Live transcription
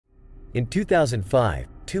In 2005,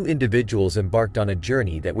 two individuals embarked on a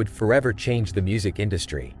journey that would forever change the music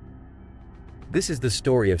industry. This is the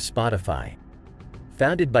story of Spotify.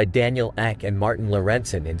 Founded by Daniel Ek and Martin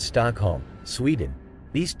Lorentzon in Stockholm, Sweden,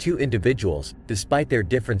 these two individuals, despite their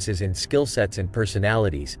differences in skill sets and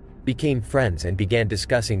personalities, became friends and began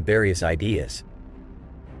discussing various ideas.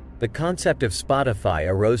 The concept of Spotify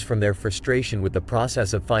arose from their frustration with the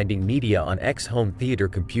process of finding media on Ek's home theater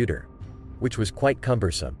computer, which was quite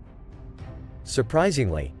cumbersome.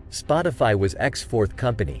 Surprisingly, Spotify was Ek's fourth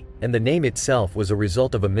company, and the name itself was a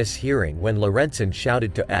result of a mishearing when Lorentzon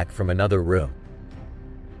shouted to Ek from another room.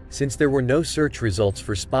 Since there were no search results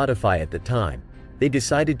for Spotify at the time, they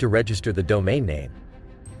decided to register the domain name.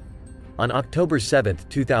 On October 7,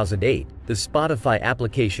 2008, the Spotify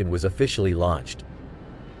application was officially launched.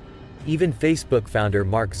 Even Facebook founder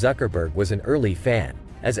Mark Zuckerberg was an early fan,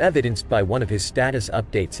 as evidenced by one of his status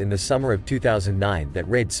updates in the summer of 2009 that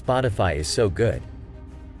read "Spotify is so good."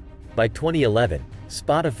 By 2011,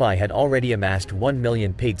 Spotify had already amassed 1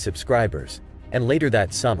 million paid subscribers, and later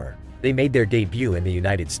that summer, they made their debut in the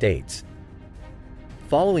United States.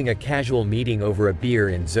 Following a casual meeting over a beer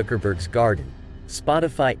in Zuckerberg's garden,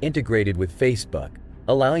 Spotify integrated with Facebook,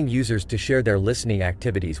 allowing users to share their listening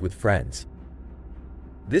activities with friends.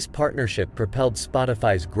 This partnership propelled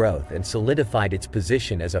Spotify's growth and solidified its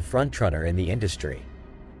position as a frontrunner in the industry.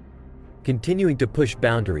 Continuing to push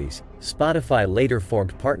boundaries, Spotify later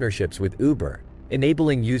formed partnerships with Uber,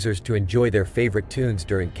 enabling users to enjoy their favorite tunes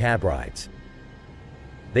during cab rides.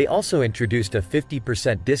 They also introduced a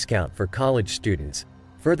 50% discount for college students,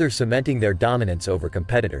 further cementing their dominance over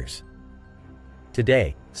competitors.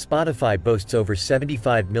 Today, Spotify boasts over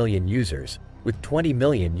 75 million users, with 20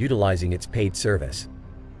 million utilizing its paid service.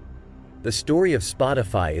 The story of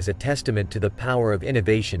Spotify is a testament to the power of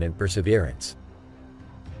innovation and perseverance.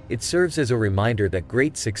 It serves as a reminder that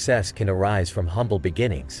great success can arise from humble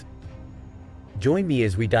beginnings. Join me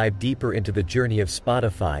as we dive deeper into the journey of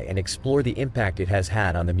Spotify and explore the impact it has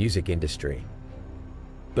had on the music industry.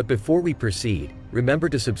 But before we proceed, remember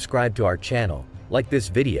to subscribe to our channel, like this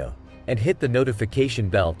video, and hit the notification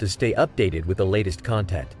bell to stay updated with the latest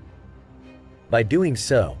content. By doing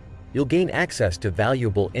so, you'll gain access to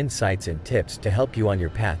valuable insights and tips to help you on your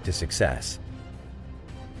path to success.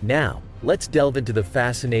 Now, let's delve into the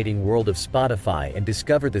fascinating world of Spotify and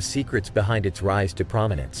discover the secrets behind its rise to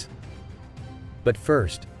prominence. But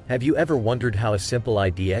first, have you ever wondered how a simple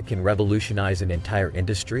idea can revolutionize an entire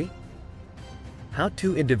industry? How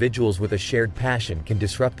two individuals with a shared passion can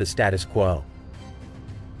disrupt the status quo?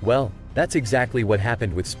 Well, that's exactly what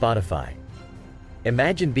happened with Spotify.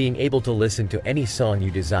 Imagine being able to listen to any song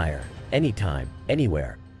you desire, anytime,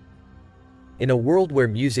 anywhere. In a world where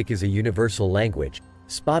music is a universal language,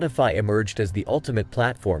 Spotify emerged as the ultimate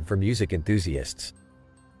platform for music enthusiasts.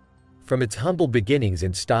 From its humble beginnings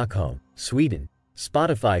in Stockholm, Sweden,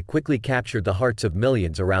 Spotify quickly captured the hearts of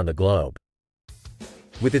millions around the globe.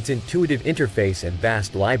 With its intuitive interface and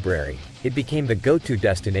vast library, it became the go-to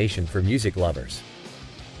destination for music lovers.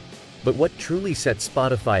 But what truly set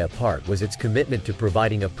Spotify apart was its commitment to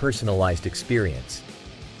providing a personalized experience.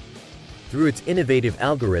 Through its innovative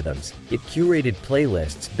algorithms, it curated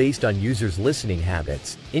playlists based on users' listening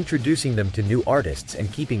habits, introducing them to new artists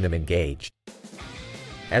and keeping them engaged.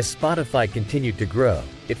 As Spotify continued to grow,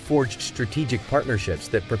 it forged strategic partnerships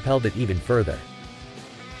that propelled it even further.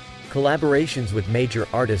 Collaborations with major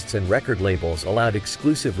artists and record labels allowed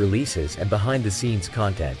exclusive releases and behind-the-scenes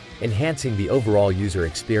content, enhancing the overall user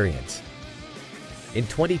experience. In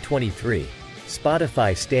 2023,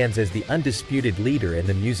 Spotify stands as the undisputed leader in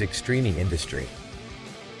the music streaming industry.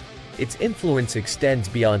 Its influence extends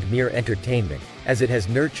beyond mere entertainment, as it has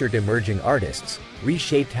nurtured emerging artists,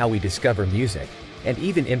 reshaped how we discover music, and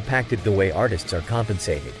even impacted the way artists are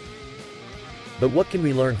compensated. But what can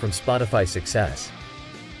we learn from Spotify's success?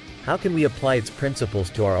 How can we apply its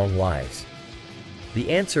principles to our own lives?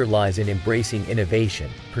 The answer lies in embracing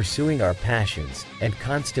innovation, pursuing our passions, and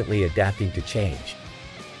constantly adapting to change.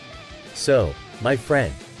 So, my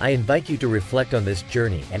friend, I invite you to reflect on this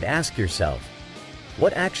journey and ask yourself,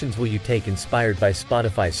 what actions will you take inspired by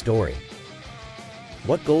Spotify's story?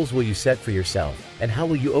 What goals will you set for yourself, and how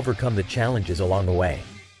will you overcome the challenges along the way?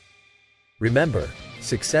 Remember,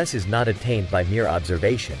 success is not attained by mere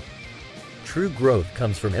observation. True growth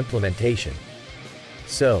comes from implementation.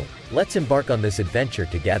 So, let's embark on this adventure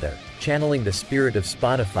together, channeling the spirit of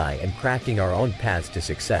Spotify and crafting our own paths to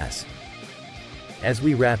success. As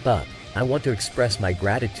we wrap up, I want to express my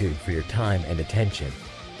gratitude for your time and attention.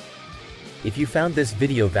 If you found this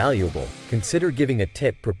video valuable, consider giving a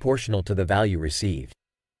tip proportional to the value received.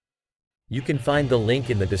 You can find the link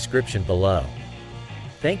in the description below.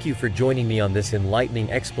 Thank you for joining me on this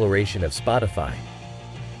enlightening exploration of Spotify.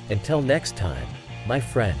 Until next time, my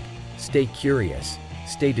friend, stay curious,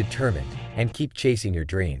 stay determined, and keep chasing your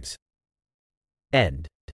dreams. End.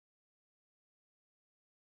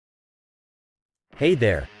 Hey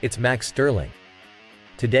there, it's Max Sterling.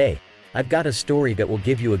 Today, I've got a story that will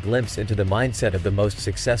give you a glimpse into the mindset of the most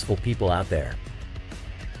successful people out there.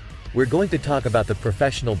 We're going to talk about the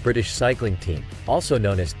professional British cycling team, also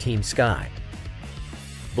known as Team Sky.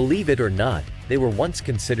 Believe it or not, they were once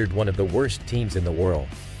considered one of the worst teams in the world.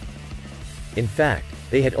 In fact,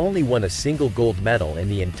 they had only won a single gold medal in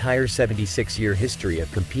the entire 76-year history of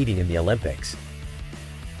competing in the Olympics.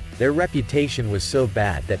 Their reputation was so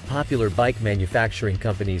bad that popular bike manufacturing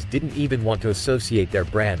companies didn't even want to associate their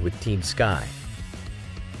brand with Team Sky.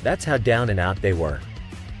 That's how down and out they were.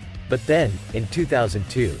 But then, in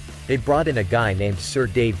 2002, they brought in a guy named Sir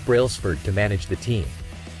Dave Brailsford to manage the team.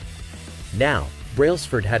 Now,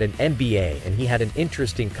 Brailsford had an MBA and he had an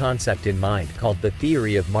interesting concept in mind called the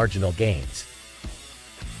theory of marginal gains.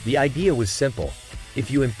 The idea was simple: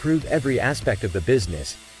 if you improve every aspect of the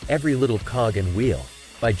business, every little cog and wheel,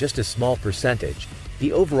 by just a small percentage,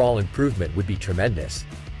 the overall improvement would be tremendous.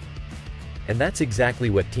 And that's exactly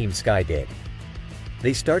what Team Sky did.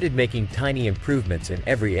 They started making tiny improvements in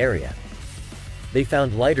every area. They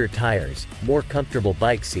found lighter tires, more comfortable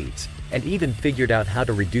bike seats, and even figured out how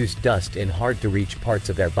to reduce dust in hard-to-reach parts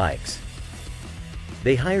of their bikes.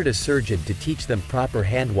 They hired a surgeon to teach them proper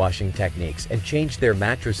hand-washing techniques and changed their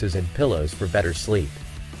mattresses and pillows for better sleep.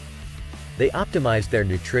 They optimized their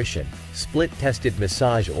nutrition, split-tested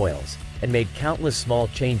massage oils, and made countless small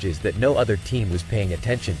changes that no other team was paying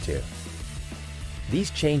attention to.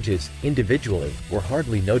 These changes, individually, were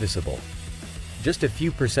hardly noticeable. Just a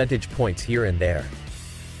few percentage points here and there.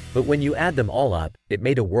 But when you add them all up, it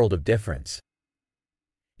made a world of difference.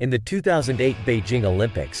 In the 2008 Beijing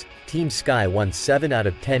Olympics, Team Sky won 7 out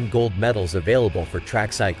of 10 gold medals available for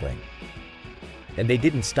track cycling. And they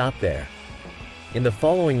didn't stop there. In the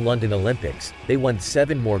following London Olympics, they won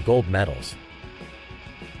 7 more gold medals.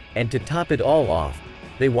 And to top it all off,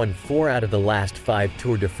 they won 4 out of the last 5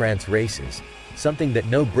 Tour de France races, something that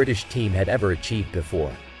no British team had ever achieved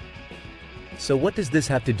before. So what does this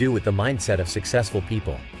have to do with the mindset of successful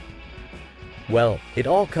people? Well, it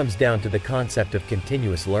all comes down to the concept of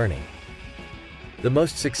continuous learning. The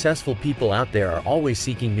most successful people out there are always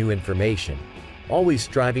seeking new information, always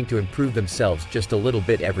striving to improve themselves just a little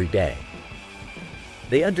bit every day.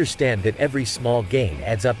 They understand that every small gain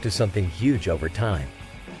adds up to something huge over time.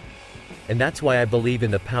 And that's why I believe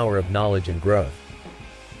in the power of knowledge and growth.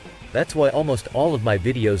 That's why almost all of my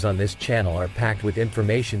videos on this channel are packed with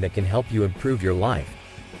information that can help you improve your life,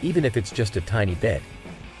 even if it's just a tiny bit.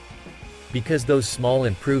 Because those small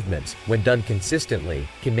improvements, when done consistently,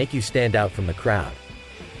 can make you stand out from the crowd.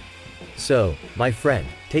 So, my friend,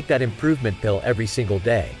 take that improvement pill every single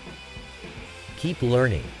day. Keep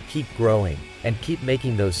learning, keep growing, and keep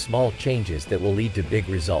making those small changes that will lead to big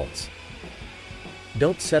results.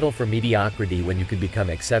 Don't settle for mediocrity when you can become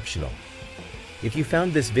exceptional. If you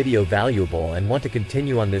found this video valuable and want to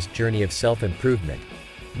continue on this journey of self-improvement,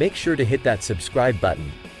 make sure to hit that subscribe button,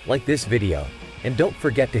 like this video, and don't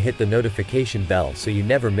forget to hit the notification bell so you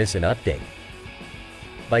never miss an update.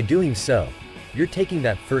 By doing so, you're taking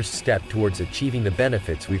that first step towards achieving the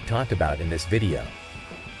benefits we've talked about in this video.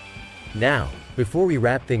 Now, before we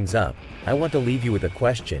wrap things up, I want to leave you with a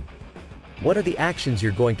question. What are the actions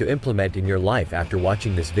you're going to implement in your life after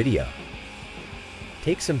watching this video?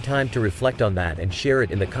 Take some time to reflect on that and share it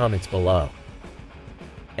in the comments below.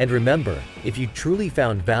 And remember, if you truly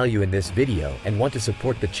found value in this video and want to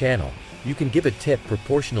support the channel, you can give a tip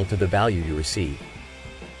proportional to the value you receive.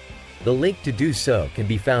 The link to do so can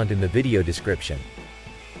be found in the video description.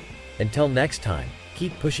 Until next time,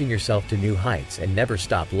 keep pushing yourself to new heights and never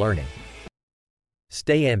stop learning.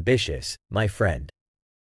 Stay ambitious, my friend.